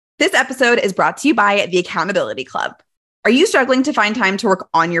This episode is brought to you by the Accountability Club. Are you struggling to find time to work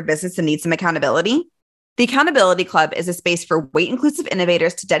on your business and need some accountability? The Accountability Club is a space for weight-inclusive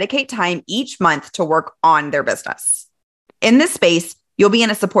innovators to dedicate time each month to work on their business. In this space, you'll be in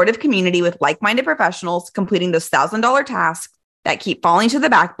a supportive community with like-minded professionals completing those $1,000 tasks that keep falling to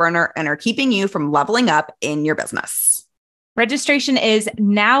the back burner and are keeping you from leveling up in your business. Registration is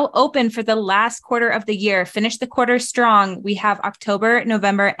now open for the last quarter of the year. Finish the quarter strong. We have October,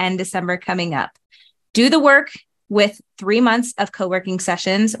 November, and December coming up. Do the work with 3 months of co-working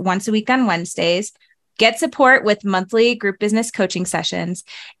sessions once a week on Wednesdays. Get support with monthly group business coaching sessions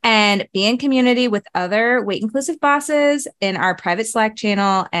and be in community with other weight-inclusive bosses in our private Slack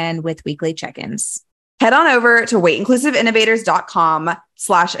channel and with weekly check-ins. Head on over to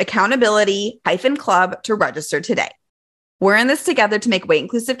weightinclusiveinnovators.com/accountability-club to register today. We're in this together to make weight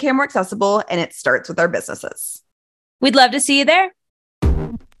inclusive care more accessible, and it starts with our businesses. We'd love to see you there.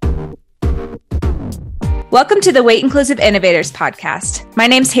 Welcome to the Weight Inclusive Innovators podcast. My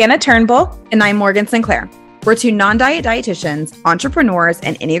name's Hannah Turnbull. And I'm Morgan Sinclair. We're two non-diet dietitians, entrepreneurs,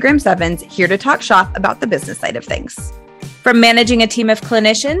 and Enneagram 7s here to talk shop about the business side of things. From managing a team of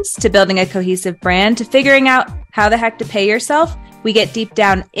clinicians to building a cohesive brand to figuring out how the heck to pay yourself, we get deep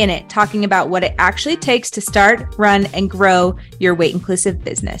down in it, talking about what it actually takes to start, run, and grow your weight-inclusive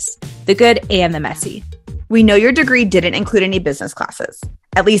business, the good and the messy. We know your degree didn't include any business classes,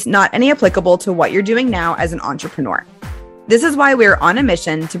 at least not any applicable to what you're doing now as an entrepreneur. This is why we're on a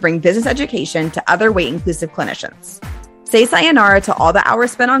mission to bring business education to other weight-inclusive clinicians. Say sayonara to all the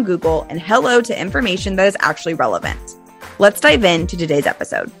hours spent on Google and hello to information that is actually relevant. Let's dive into today's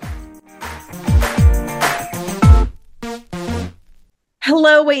episode.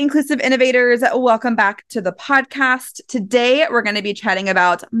 Hello, Weight Inclusive Innovators. Welcome back to the podcast. Today, we're going to be chatting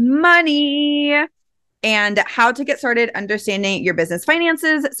about money and how to get started understanding your business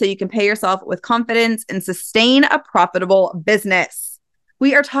finances so you can pay yourself with confidence and sustain a profitable business.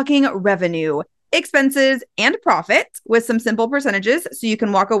 We are talking revenue, expenses, and profit with some simple percentages so you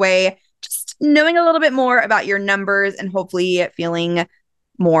can walk away just knowing a little bit more about your numbers and hopefully feeling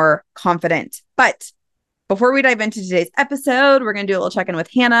more confident. But before we dive into today's episode, we're going to do a little check-in with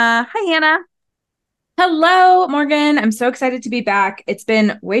Hannah. Hi, Hannah. Hello, Morgan. I'm so excited to be back. It's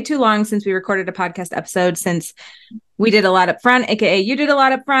been way too long since we recorded a podcast episode since we did a lot up front, aka you did a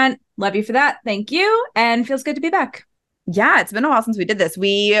lot up front. Love you for that. Thank you. And feels good to be back. Yeah, it's been a while since we did this.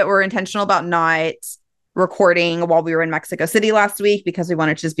 We were intentional about not recording while we were in Mexico City last week because we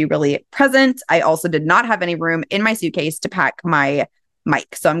wanted to just be really present. I also did not have any room in my suitcase to pack my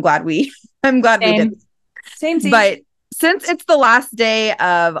mic. So I'm glad we did. Same. But since it's the last day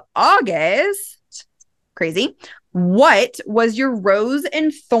of August, crazy, what was your rose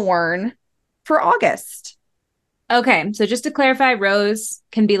and thorn for August? Okay, so just to clarify, rose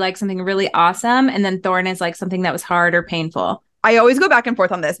can be like something really awesome, and then thorn is like something that was hard or painful. I always go back and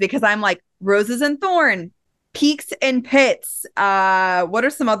forth on this because I'm like roses and thorn, peaks and pits. What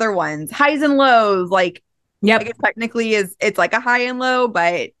are some other ones? Highs and lows. Like, yep. I guess technically it's like a high and low,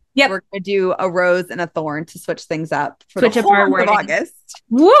 but yep. We're going to do a rose and a thorn to switch things up for switch the whole month of August.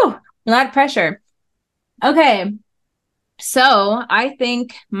 Woo! A lot of pressure. Okay. So I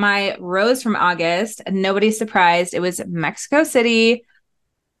think my rose from August, and nobody's surprised, it was Mexico City.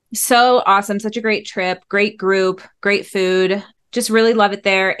 So awesome. Such a great trip, great group, great food. Just really love it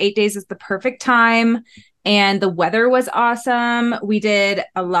there. 8 days is the perfect time. And the weather was awesome. We did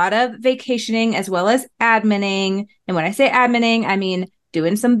a lot of vacationing as well as adminning. And when I say adminning, I mean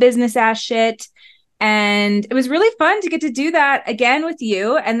doing some business ass shit. And it was really fun to get to do that again with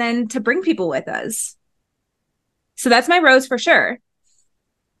you and then to bring people with us. So that's my rose for sure.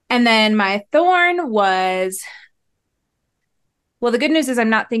 And then my thorn was, well, the good news is I'm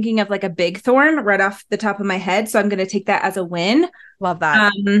not thinking of like a big thorn right off the top of my head. So I'm going to take that as a win. Love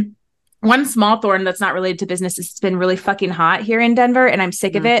that. One small thorn that's not related to business is it's been really fucking hot here in Denver and I'm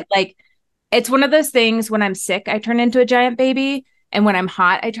sick of it. Like, it's one of those things when I'm sick, I turn into a giant baby. And when I'm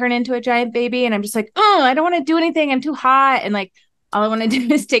hot, I turn into a giant baby and I'm just like, oh, I don't want to do anything. I'm too hot. And like, all I want to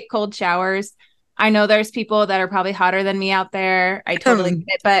do is take cold showers. I know there's people that are probably hotter than me out there. I totally get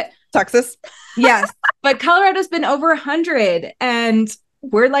it, but Texas. Yes. But Colorado's been over 100 and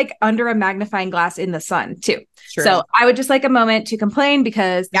we're like under a magnifying glass in the sun too. True. So I would just like a moment to complain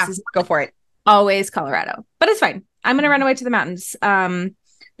because this is go for it. Always Colorado, but it's fine. I'm going to run away to the mountains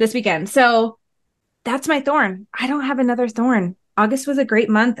this weekend. So that's my thorn. I don't have another thorn. August was a great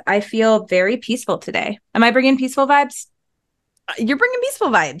month. I feel very peaceful today. Am I bringing peaceful vibes? You're bringing peaceful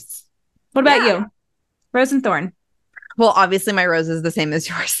vibes. What about you? Rose and thorn. Well, obviously my rose is the same as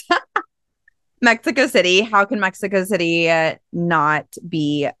yours. Mexico City. How can Mexico City not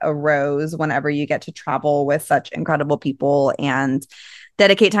be a rose whenever you get to travel with such incredible people and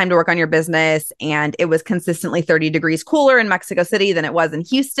dedicate time to work on your business? And it was consistently 30 degrees cooler in Mexico City than it was in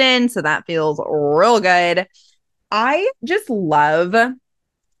Houston. So that feels real good. I just love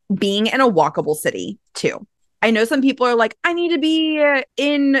being in a walkable city too. I know some people are like, I need to be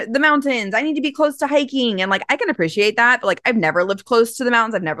in the mountains. I need to be close to hiking. And like, I can appreciate that. But like, I've never lived close to the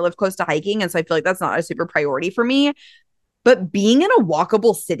mountains. I've never lived close to hiking. And so I feel like that's not a super priority for me. But being in a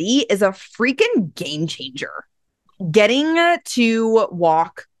walkable city is a freaking game changer. Getting to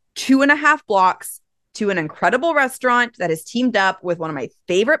walk 2.5 blocks to an incredible restaurant that is teamed up with one of my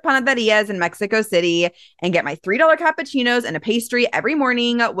favorite panaderias in Mexico City and get my $3 cappuccinos and a pastry every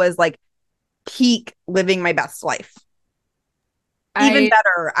morning was like peak living my best life. Even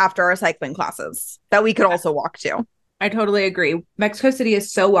better after our cycling classes that we could also walk to. I totally agree. Mexico City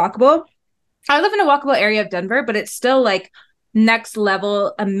is so walkable. I live in a walkable area of Denver, but it's still like next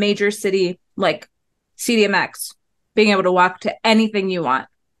level, a major city like CDMX, being able to walk to anything you want,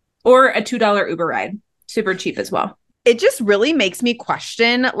 or a $2 Uber ride. Super cheap as well. It just really makes me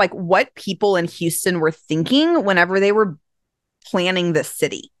question like what people in Houston were thinking whenever they were planning this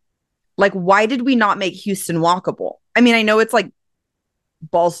city. Like, why did we not make Houston walkable? I mean, I know it's like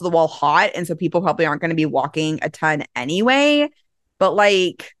balls to the wall hot, and so people probably aren't going to be walking a ton anyway, but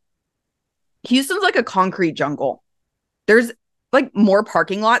like Houston's like a concrete jungle. There's like more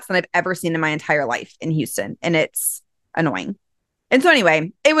parking lots than I've ever seen in my entire life in Houston, and it's annoying. And so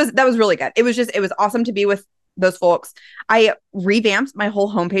anyway, that was really good. It was awesome to be with those folks. I revamped my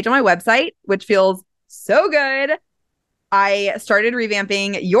whole homepage on my website, which feels so good. I started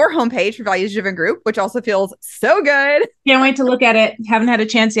revamping your homepage for Values Driven Group, which also feels so good. Can't wait to look at it. Haven't had a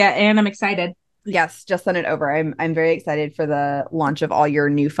chance yet, and I'm excited. Yes, just send it over. I'm very excited for the launch of all your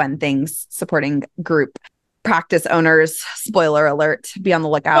new fun things supporting group practice owners. Spoiler alert. Be on the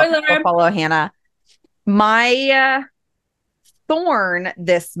lookout. Follow Hannah. My thorn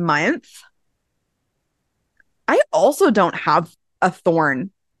this month. I also don't have a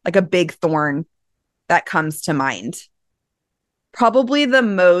thorn, like a big thorn that comes to mind. Probably the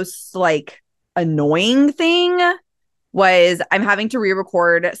most like annoying thing was I'm having to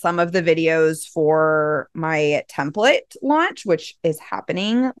re-record some of the videos for my template launch, which is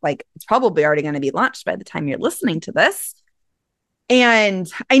happening. Like it's probably already going to be launched by the time you're listening to this. And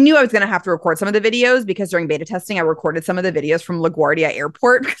I knew I was going to have to record some of the videos because during beta testing, I recorded some of the videos from LaGuardia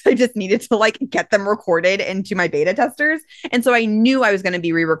Airport because I just needed to like get them recorded into my beta testers. And so I knew I was going to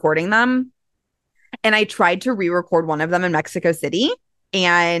be re-recording them. And I tried to re-record one of them in Mexico City.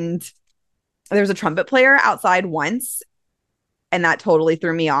 And there was a trumpet player outside once. And that totally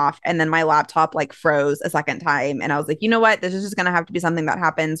threw me off. And then my laptop like froze a second time. And I was like, you know what? This is just going to have to be something that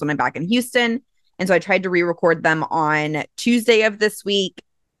happens when I'm back in Houston. And so I tried to re-record them on Tuesday of this week.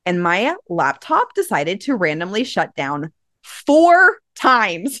 And my laptop decided to randomly shut down 4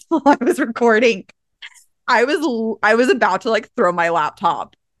 times while I was recording. I was about to like throw my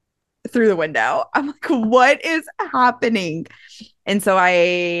laptop through the window. I'm like, what is happening? And so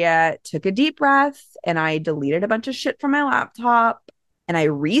I took a deep breath and I deleted a bunch of shit from my laptop and I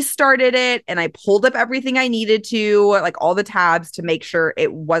restarted it and I pulled up everything I needed to, like all the tabs to make sure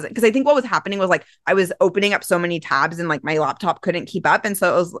it wasn't, because I think what was happening was like I was opening up so many tabs and like my laptop couldn't keep up. And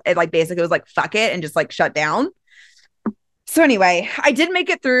so it like basically was like, fuck it, and just like shut down. So anyway, I did make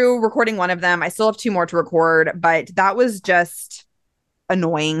it through recording one of them. I still have 2 more to record, but that was just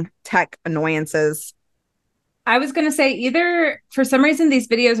annoying tech annoyances. I was going to say either for some reason these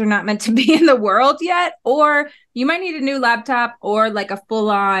videos are not meant to be in the world yet, or you might need a new laptop or like a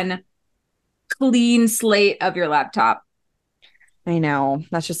full-on clean slate of your laptop. I know.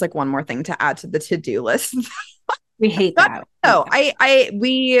 That's just like one more thing to add to the to-do list. We hate that. No, I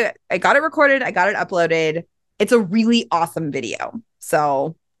got it recorded. I got it uploaded. It's a really awesome video.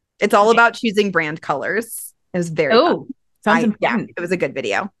 So it's all about choosing brand colors. It was very fun. Sounds important. Yeah, it was a good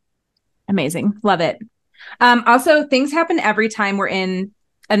video. Amazing. Love it. Also, things happen every time we're in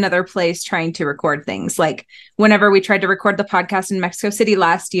another place trying to record things. Like whenever we tried to record the podcast in Mexico City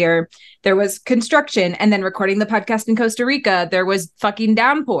last year, there was construction, and then recording the podcast in Costa Rica, there was fucking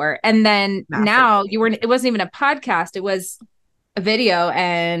downpour. And then now it wasn't even a podcast. It was a video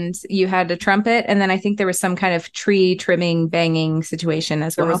and you had a trumpet. And then I think there was some kind of tree trimming, banging situation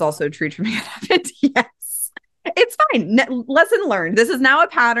as well. There was also tree trimming that happened. Yes. It's fine. Lesson learned. This is now a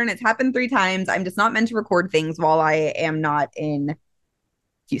pattern. It's happened 3 times. I'm just not meant to record things while I am not in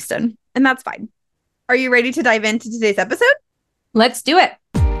Houston. And that's fine. Are you ready to dive into today's episode? Let's do it.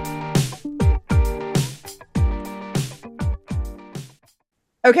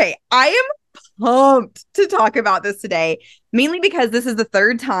 Okay. I am pumped to talk about this today, mainly because this is the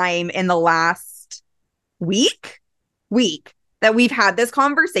third time in the last week that we've had this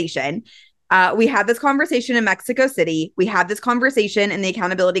conversation. We had this conversation in Mexico City. We had this conversation in the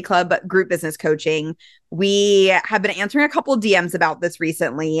Accountability Club group business coaching. We have been answering a couple DMs about this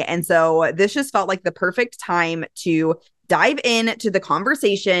recently. And so this just felt like the perfect time to dive into the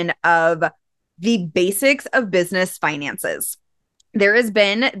conversation of the basics of business finances. There has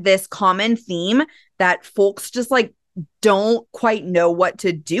been this common theme that folks just like don't quite know what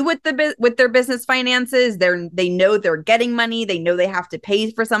to do with their business finances. They know they're getting money. They know they have to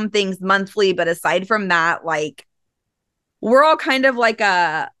pay for some things monthly, but aside from that, like we're all kind of like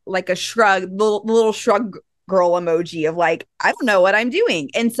a shrug, little shrug girl emoji of like, I don't know what I'm doing.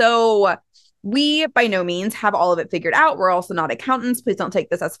 And so we by no means have all of it figured out. We're also not accountants. Please don't take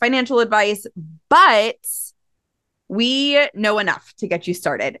this as financial advice, but we know enough to get you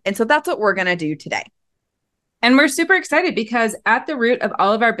started. And so that's what we're going to do today. And we're super excited because at the root of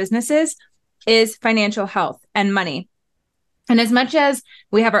all of our businesses is financial health and money. And as much as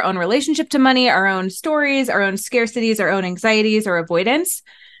we have our own relationship to money, our own stories, our own scarcities, our own anxieties or avoidance,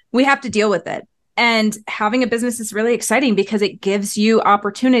 we have to deal with it. And having a business is really exciting because it gives you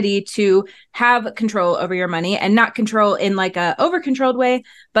opportunity to have control over your money, and not control in like a over-controlled way,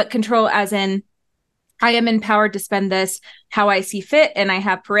 but control as in, I am empowered to spend this how I see fit, and I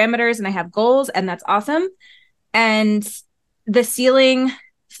have parameters and I have goals, and that's awesome. And the ceiling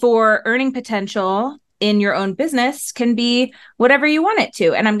for earning potential in your own business can be whatever you want it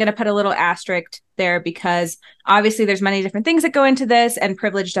to. And I'm going to put a little asterisk there because obviously there's many different things that go into this, and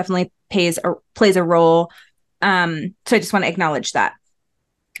privilege definitely plays a role. So I just want to acknowledge that.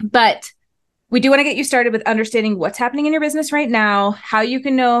 But we do want to get you started with understanding what's happening in your business right now, how you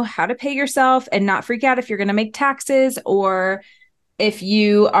can know how to pay yourself and not freak out if you're going to make taxes, or if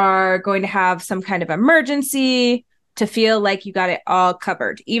you are going to have some kind of emergency, to feel like you got it all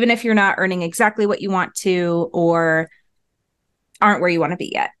covered, even if you're not earning exactly what you want to or aren't where you want to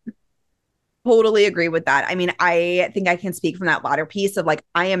be yet. Totally agree with that. I mean, I think I can speak from that latter piece of like,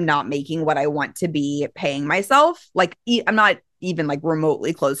 I am not making what I want to be paying myself. Like, I'm not even like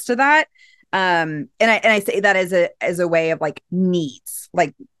remotely close to that. And I say that as a way of like needs,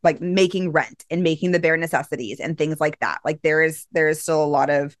 like making rent and making the bare necessities and things like that. Like there is still a lot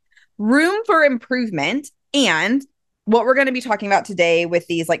of room for improvement. And what we're going to be talking about today with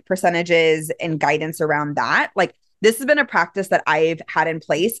these like percentages and guidance around that, like this has been a practice that I've had in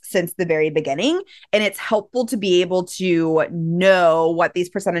place since the very beginning. And it's helpful to be able to know what these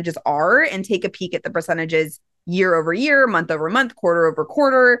percentages are and take a peek at the percentages year over year, month over month, quarter over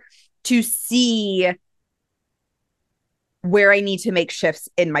quarter, to see where I need to make shifts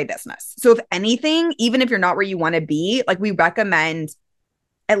in my business. So if anything, even if you're not where you want to be, like we recommend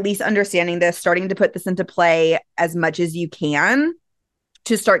at least understanding this, starting to put this into play as much as you can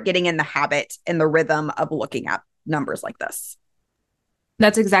to start getting in the habit and the rhythm of looking at numbers like this.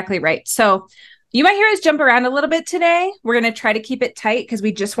 That's exactly right. So you might hear us jump around a little bit today. We're going to try to keep it tight because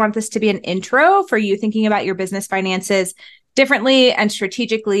we just want this to be an intro for you thinking about your business finances differently and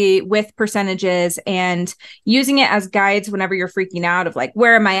strategically with percentages, and using it as guides whenever you're freaking out of like,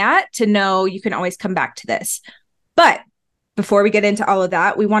 where am I at, to know you can always come back to this. But before we get into all of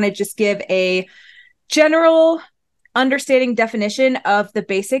that, we want to just give a general understanding definition of the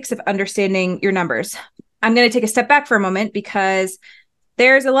basics of understanding your numbers. I'm going to take a step back for a moment because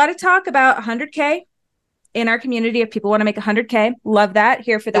there's a lot of talk about 100K in our community. If people want to make 100K, love that.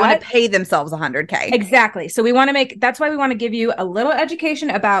 Here for that. They want to pay themselves 100K. Exactly. So we want to that's why we want to give you a little education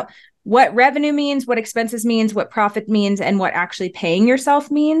about what revenue means, what expenses means, what profit means, and what actually paying yourself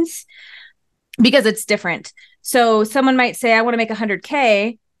means, because it's different. So someone might say, I want to make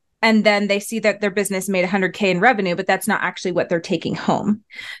 100K. And then they see that their business made 100K in revenue, but that's not actually what they're taking home.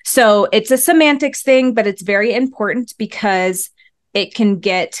 So it's a semantics thing, but it's very important because it can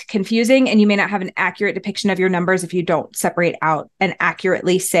get confusing and you may not have an accurate depiction of your numbers if you don't separate out and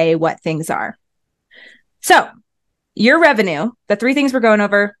accurately say what things are. So your revenue, the three things we're going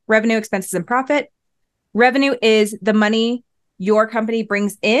over: revenue, expenses, and profit. Revenue is the money your company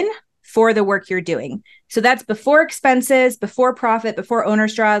brings in for the work you're doing. So that's before expenses, before profit, before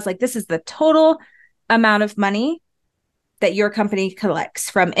owner's draws. Like this is the total amount of money that your company collects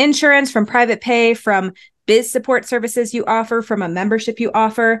from insurance, from private pay, from biz support services you offer, from a membership you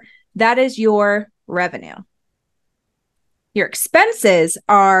offer. That is your revenue. Your expenses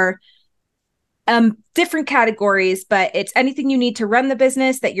are different categories, but it's anything you need to run the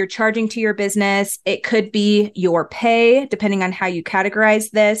business that you're charging to your business. It could be your pay, depending on how you categorize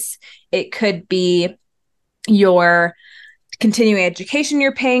this. It could be your continuing education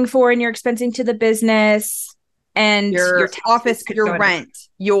you're paying for and you're expensing to the business, and your office, your rent,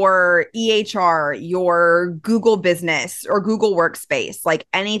 your EHR, your Google business or Google Workspace, like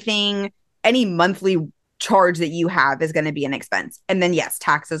anything, any monthly charge that you have is going to be an expense. And then yes,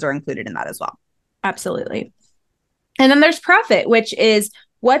 taxes are included in that as well. Absolutely. And then there's profit, which is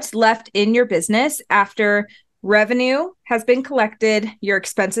what's left in your business after revenue has been collected, your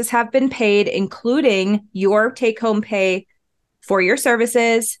expenses have been paid, including your take-home pay for your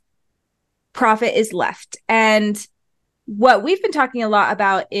services. Profit is left. And what we've been talking a lot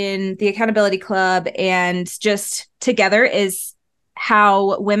about in the Accountability Club and just together is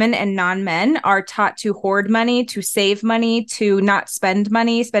how women and non-men are taught to hoard money, to save money, to not spend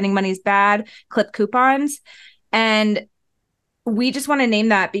money. Spending money is bad, clip coupons. And we just want to name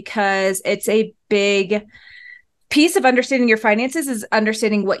that because it's a big piece of understanding your finances, is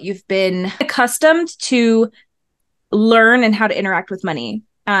understanding what you've been accustomed to learn and how to interact with money.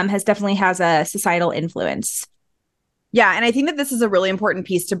 Definitely has a societal influence. Yeah. And I think that this is a really important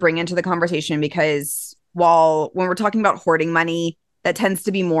piece to bring into the conversation, because when we're talking about hoarding money, that tends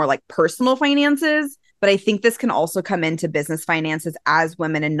to be more like personal finances. But I think this can also come into business finances as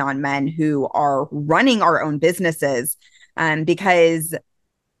women and non-men who are running our own businesses, because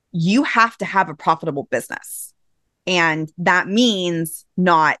you have to have a profitable business. And that means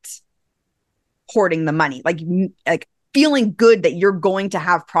not hoarding the money, like feeling good that you're going to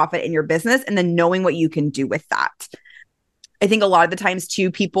have profit in your business and then knowing what you can do with that. I think a lot of the times too,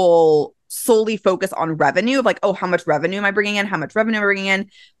 people solely focus on revenue of like, oh, how much revenue am I bringing in? How much revenue am I bringing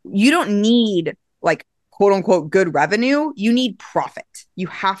in? You don't need like quote unquote good revenue. You need profit. You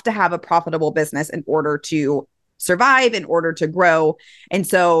have to have a profitable business in order to survive, in order to grow. And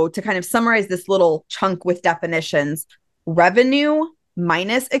so to kind of summarize this little chunk with definitions, revenue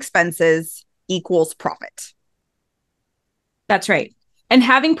minus expenses equals profit. That's right. And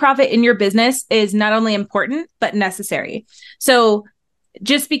having profit in your business is not only important, but necessary. So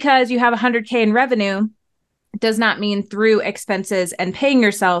just because you have 100K in revenue does not mean through expenses and paying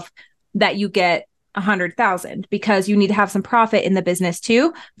yourself that you get 100,000, because you need to have some profit in the business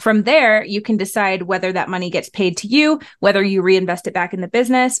too. From there, you can decide whether that money gets paid to you, whether you reinvest it back in the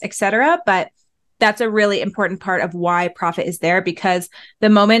business, etc. But that's a really important part of why profit is there, because the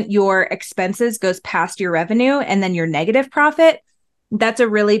moment your expenses goes past your revenue and then your negative profit, that's a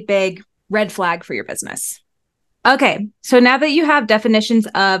really big red flag for your business. Okay, so now that you have definitions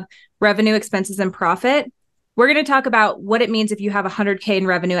of revenue, expenses, and profit, we're going to talk about what it means if you have 100K in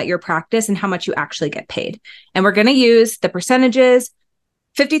revenue at your practice and how much you actually get paid. And we're going to use the percentages,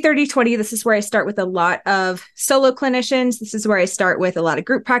 50, 30, 20. This is where I start with a lot of solo clinicians. This is where I start with a lot of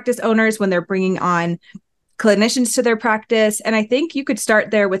group practice owners when they're bringing on clinicians to their practice. And I think you could start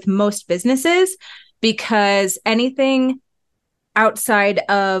there with most businesses, because anything outside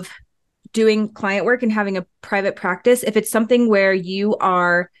of doing client work and having a private practice, if it's something where you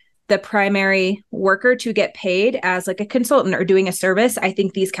are the primary worker to get paid as like a consultant or doing a service, I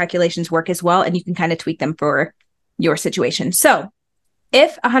think these calculations work as well, and you can kind of tweak them for your situation. So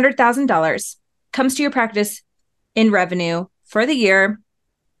if $100,000 comes to your practice in revenue for the year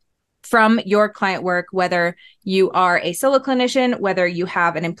from your client work, whether you are a solo clinician, whether you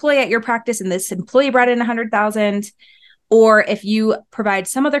have an employee at your practice and this employee brought in 100,000, or if you provide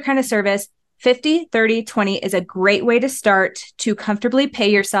some other kind of service, 50, 30, 20 is a great way to start to comfortably pay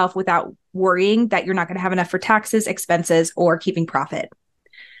yourself without worrying that you're not going to have enough for taxes, expenses, or keeping profit.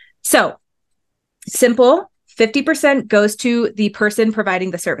 So simple, 50% goes to the person providing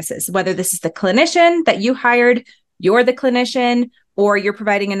the services, whether this is the clinician that you hired, you're the clinician, or you're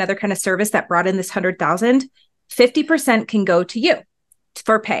providing another kind of service that brought in this 100,000, 50% can go to you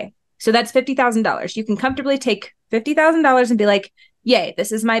for pay. So that's $50,000. You can comfortably take $50,000 and be like, yay,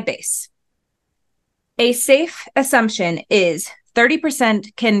 this is my base. A safe assumption is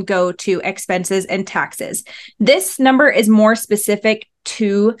 30% can go to expenses and taxes. This number is more specific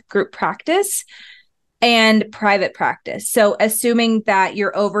to group practice and private practice. So assuming that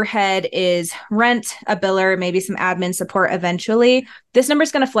your overhead is rent, a biller, maybe some admin support eventually, this number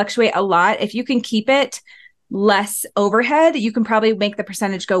is going to fluctuate a lot. If you can keep it less overhead, you can probably make the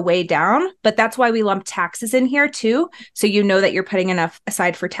percentage go way down. But that's why we lump taxes in here too, so you know that you're putting enough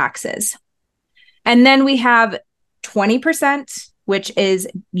aside for taxes. And then we have 20%, which is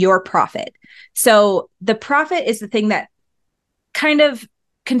your profit. So the profit is the thing that kind of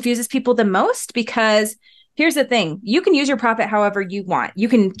confuses people the most, because here's the thing. You can use your profit however you want. You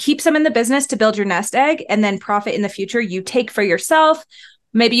can keep some in the business to build your nest egg, and then profit in the future you take for yourself.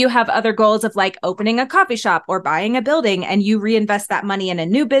 Maybe you have other goals of like opening a coffee shop or buying a building, and you reinvest that money in a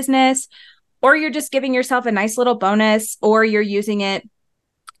new business. or you're just giving yourself a nice little bonus, or you're using it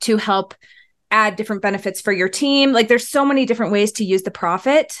to help add different benefits for your team. Like there's so many different ways to use the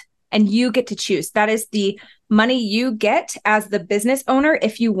profit, and you get to choose. That is the money you get as the business owner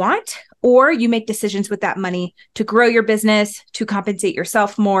if you want, or you make decisions with that money to grow your business, to compensate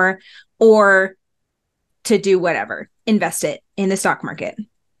yourself more, or to do whatever, invest it in the stock market.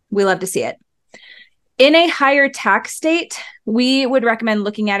 We love to see it. In a higher tax state, we would recommend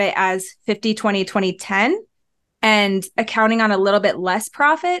looking at it as 50-20, 20-10 and accounting on a little bit less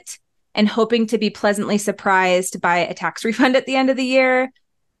profit and hoping to be pleasantly surprised by a tax refund at the end of the year,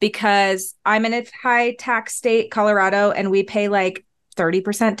 because I'm in a high tax state, Colorado, and we pay like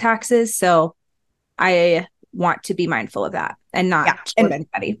 30% taxes. So I want to be mindful of that and not short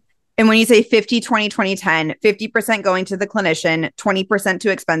anybody. And when you say 50-20, 20-10, 50% going to the clinician, 20%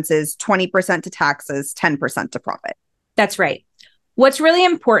 to expenses, 20% to taxes, 10% to profit. That's right. What's really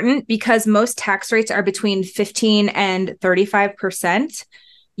important, because most tax rates are between 15 and 35%,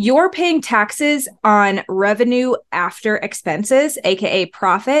 you're paying taxes on revenue after expenses, aka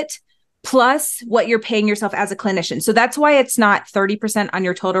profit, plus what you're paying yourself as a clinician. So that's why it's not 30% on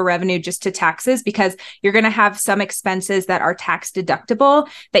your total revenue just to taxes, because you're going to have some expenses that are tax deductible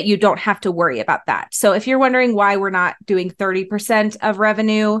that you don't have to worry about that. So if you're wondering why we're not doing 30% of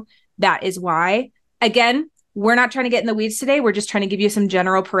revenue, that is why. Again, we're not trying to get in the weeds today. We're just trying to give you some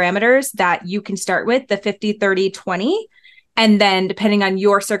general parameters that you can start with, the 50, 30, 20. And then depending on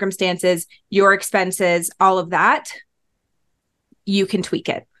your circumstances, your expenses, all of that, you can tweak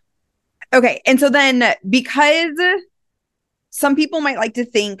it. Okay. And so then, because some people might like to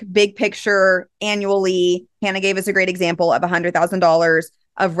think big picture annually, Hannah gave us a great example of $100,000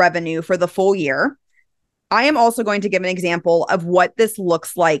 of revenue for the full year. I am also going to give an example of what this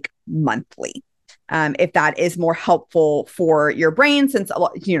looks like monthly. If that is more helpful for your brain, since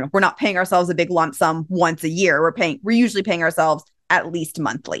we're not paying ourselves a big lump sum once a year. We're usually paying ourselves at least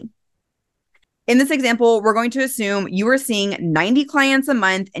monthly. In this example, we're going to assume you are seeing 90 clients a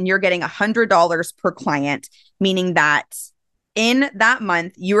month and you're getting $100 per client, meaning that in that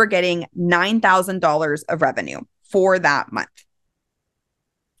month, you are getting $9,000 of revenue for that month.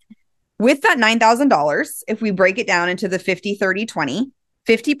 With that $9,000, if we break it down into the 50, 30, 20,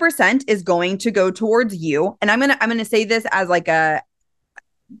 50% is going to go towards you. And I'm going to say this as like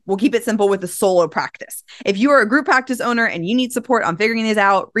we'll keep it simple with a solo practice. If you are a group practice owner and you need support on figuring these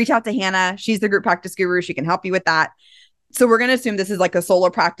out, reach out to Hannah. She's the group practice guru. She can help you with that. So we're going to assume this is like a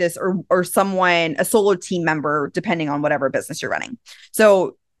solo practice or someone, a solo team member, depending on whatever business you're running.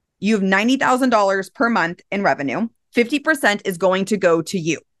 So you have $90,000 per month in revenue. 50% is going to go to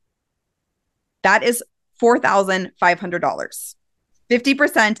you. That is $4,500.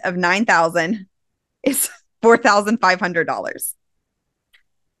 50% of $9,000 is $4,500.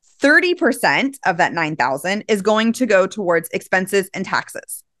 30% of that $9,000 is going to go towards expenses and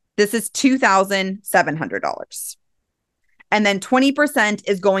taxes. This is $2,700. And then 20%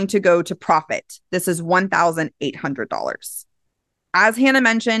 is going to go to profit. This is $1,800. As Hannah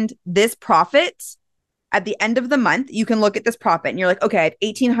mentioned, this profit at the end of the month, you can look at this profit and you're like, okay, I have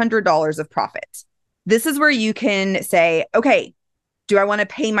 $1,800 of profit. This is where you can say, okay, do I want to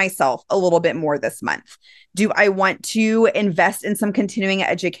pay myself a little bit more this month? Do I want to invest in some continuing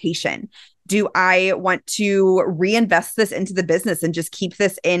education? Do I want to reinvest this into the business and just keep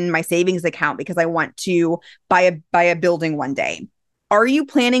this in my savings account because I want to buy a building one day? Are you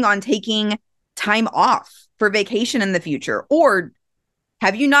planning on taking time off for vacation in the future? Or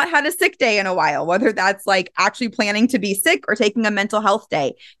have you not had a sick day in a while? Whether that's like actually planning to be sick or taking a mental health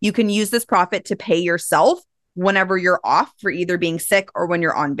day, you can use this profit to pay yourself whenever you're off for either being sick or when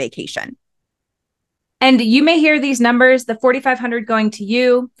you're on vacation. And you may hear these numbers, the $4,500 going to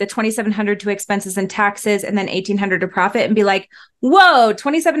you, the $2,700 to expenses and taxes, and then $1,800 to profit, and be like, whoa,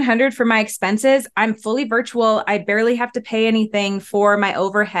 $2,700 for my expenses. I'm fully virtual. I barely have to pay anything for my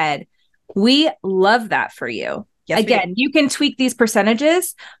overhead. We love that for you. Yes, again, you can tweak these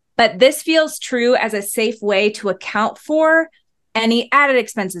percentages, but this feels true as a safe way to account for any added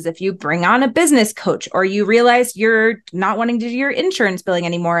expenses. If you bring on a business coach or you realize you're not wanting to do your insurance billing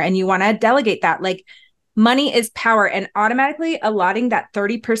anymore and you want to delegate that, like, money is power, and automatically allotting that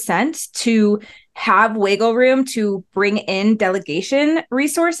 30% to have wiggle room to bring in delegation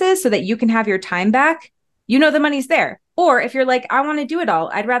resources so that you can have your time back, the money's there. Or if you're like, I want to do it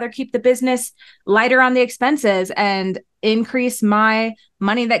all, I'd rather keep the business lighter on the expenses and increase my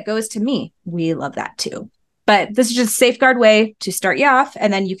money that goes to me. We love that too. But this is just a safeguard way to start you off,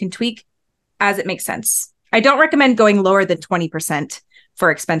 and then you can tweak as it makes sense. I don't recommend going lower than 20%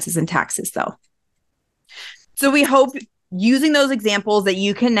 for expenses and taxes, though. So we hope using those examples that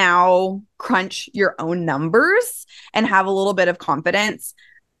you can now crunch your own numbers and have a little bit of confidence.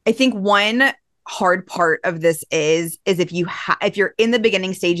 I think one hard part of this is if you're in the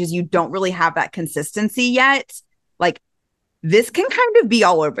beginning stages, you don't really have that consistency yet, like this can kind of be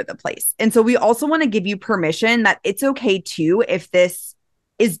all over the place. And so we also want to give you permission that it's okay too if this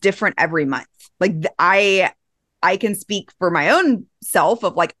is different every month. Like I can speak for my own self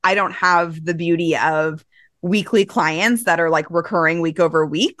of like, I don't have the beauty of weekly clients that are like recurring week over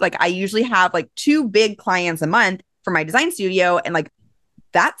week. Like I usually have like 2 big clients a month for my design studio, and like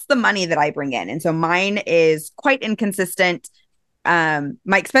that's the money that I bring in. And so mine is quite inconsistent. My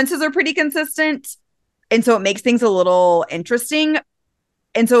expenses are pretty consistent. And so it makes things a little interesting.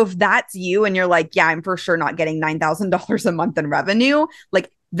 And so if that's you and you're like, yeah, I'm for sure not getting $9,000 a month in revenue, like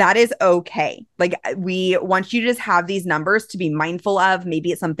that is okay. Like we want you to just have these numbers to be mindful of.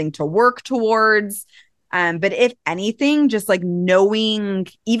 Maybe it's something to work towards. But if anything, just like knowing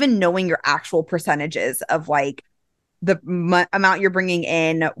your actual percentages of like the amount you're bringing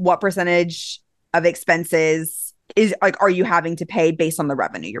in, what percentage of expenses is like, are you having to pay based on the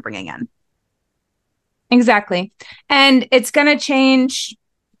revenue you're bringing in? Exactly. And it's going to change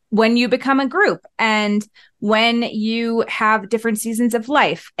when you become a group and when you have different seasons of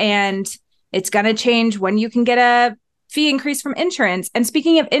life. And it's going to change when you can get a fee increase from insurance. And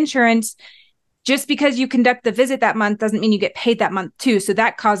speaking of insurance, just because you conduct the visit that month doesn't mean you get paid that month too. So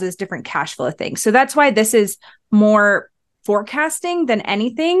that causes different cash flow things. So that's why this is more forecasting than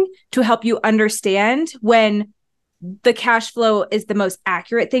anything to help you understand when the cash flow is the most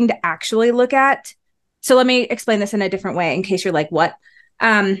accurate thing to actually look at. So let me explain this in a different way in case you're like, what?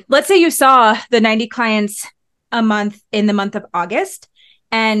 Let's say you saw the 90 clients a month in the month of August,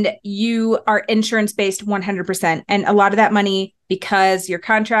 and you are insurance-based 100%. And a lot of that money, because your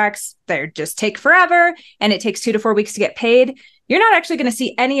contracts, they just take forever and it takes 2 to 4 weeks to get paid, you're not actually going to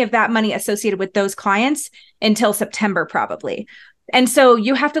see any of that money associated with those clients until September, probably. And so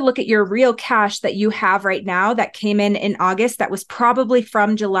you have to look at your real cash that you have right now that came in August, that was probably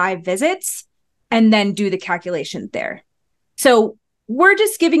from July visits, and then do the calculation there. So we're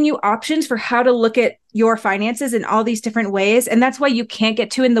just giving you options for how to look at your finances in all these different ways. And that's why you can't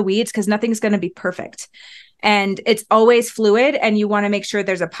get too in the weeds, because nothing's going to be perfect. And it's always fluid. And you want to make sure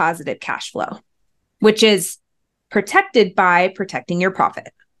there's a positive cash flow, which is protected by protecting your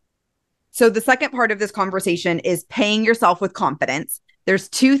profit. So the second part of this conversation is paying yourself with confidence. There's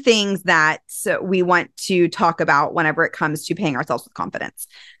 2 things that we want to talk about whenever it comes to paying ourselves with confidence.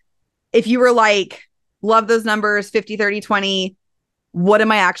 If you were like, love those numbers, 50, 30, 20, what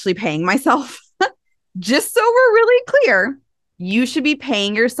am I actually paying myself? Just so we're really clear, you should be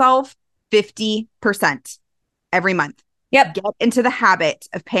paying yourself 50% every month. Yep. Get into the habit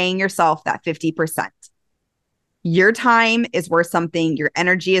of paying yourself that 50%. Your time is worth something. Your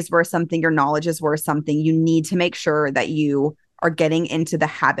energy is worth something. Your knowledge is worth something. You need to make sure that you are getting into the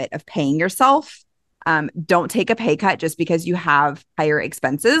habit of paying yourself. Don't take a pay cut just because you have higher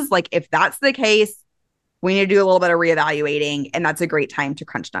expenses. Like if that's the case, we need to do a little bit of reevaluating, and that's a great time to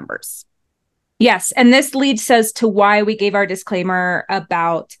crunch numbers. Yes. And this leads us to why we gave our disclaimer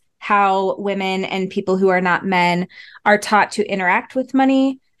about how women and people who are not men are taught to interact with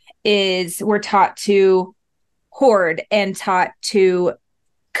money. Is we're taught to hoard and taught to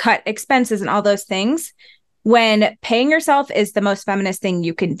cut expenses and all those things, when paying yourself is the most feminist thing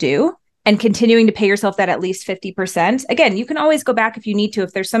you can do, and continuing to pay yourself that at least 50%. Again, you can always go back if you need to,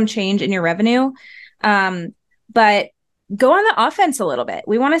 if there's some change in your revenue. But go on the offense a little bit.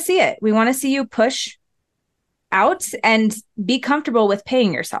 We want to see it. We want to see you push out and be comfortable with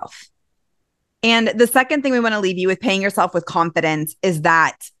paying yourself. And the second thing we want to leave you with paying yourself with confidence is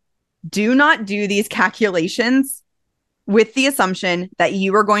that do not do these calculations with the assumption that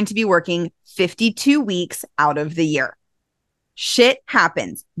you are going to be working 52 weeks out of the year. Shit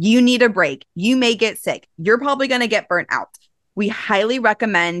happens. You need a break. You may get sick. You're probably going to get burnt out. We highly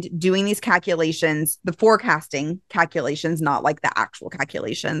recommend doing these calculations, the forecasting calculations, not like the actual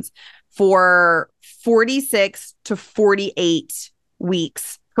calculations, for 46 to 48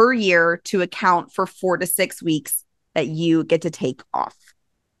 weeks per year to account for 4 to 6 weeks that you get to take off.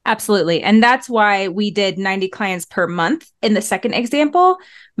 Absolutely. And that's why we did 90 clients per month in the second example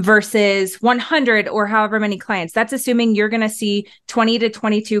versus 100 or however many clients. That's assuming you're going to see 20 to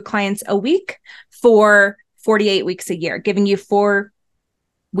 22 clients a week for 48 weeks a year, giving you 4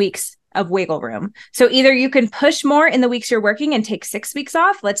 weeks of wiggle room. So either you can push more in the weeks you're working and take 6 weeks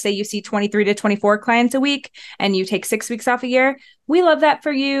off. Let's say you see 23 to 24 clients a week and you take 6 weeks off a year. We love that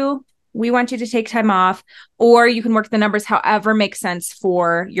for you. We want you to take time off, or you can work the numbers however makes sense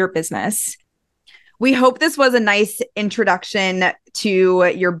for your business. We hope this was a nice introduction to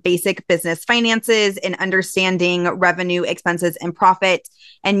your basic business finances and understanding revenue, expenses, and profit,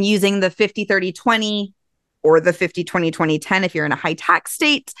 and using the 50-30-20 or the 50-20-20-10 if you're in a high tax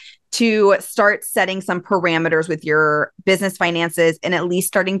state to start setting some parameters with your business finances and at least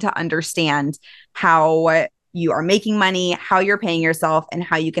starting to understand how you are making money, how you're paying yourself, and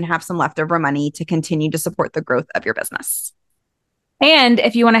how you can have some leftover money to continue to support the growth of your business. And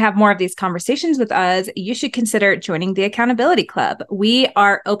if you want to have more of these conversations with us, you should consider joining the Accountability Club. We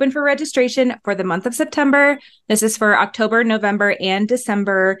are open for registration for the month of September. This is for October, November, and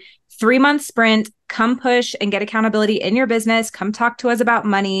December. 3-month sprint. Come push and get accountability in your business. Come talk to us about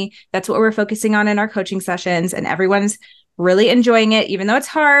money. That's what we're focusing on in our coaching sessions. And everyone's really enjoying it, even though it's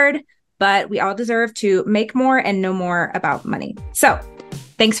hard, but we all deserve to make more and know more about money. So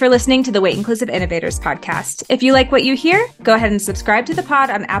thanks for listening to the Weight Inclusive Innovators podcast. If you like what you hear, go ahead and subscribe to the pod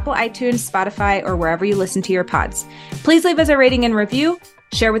on Apple, iTunes, Spotify, or wherever you listen to your pods. Please leave us a rating and review,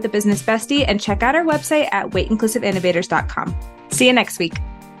 share with a business bestie, and check out our website at weightinclusiveinnovators.com. See you next week.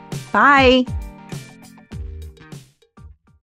 Bye.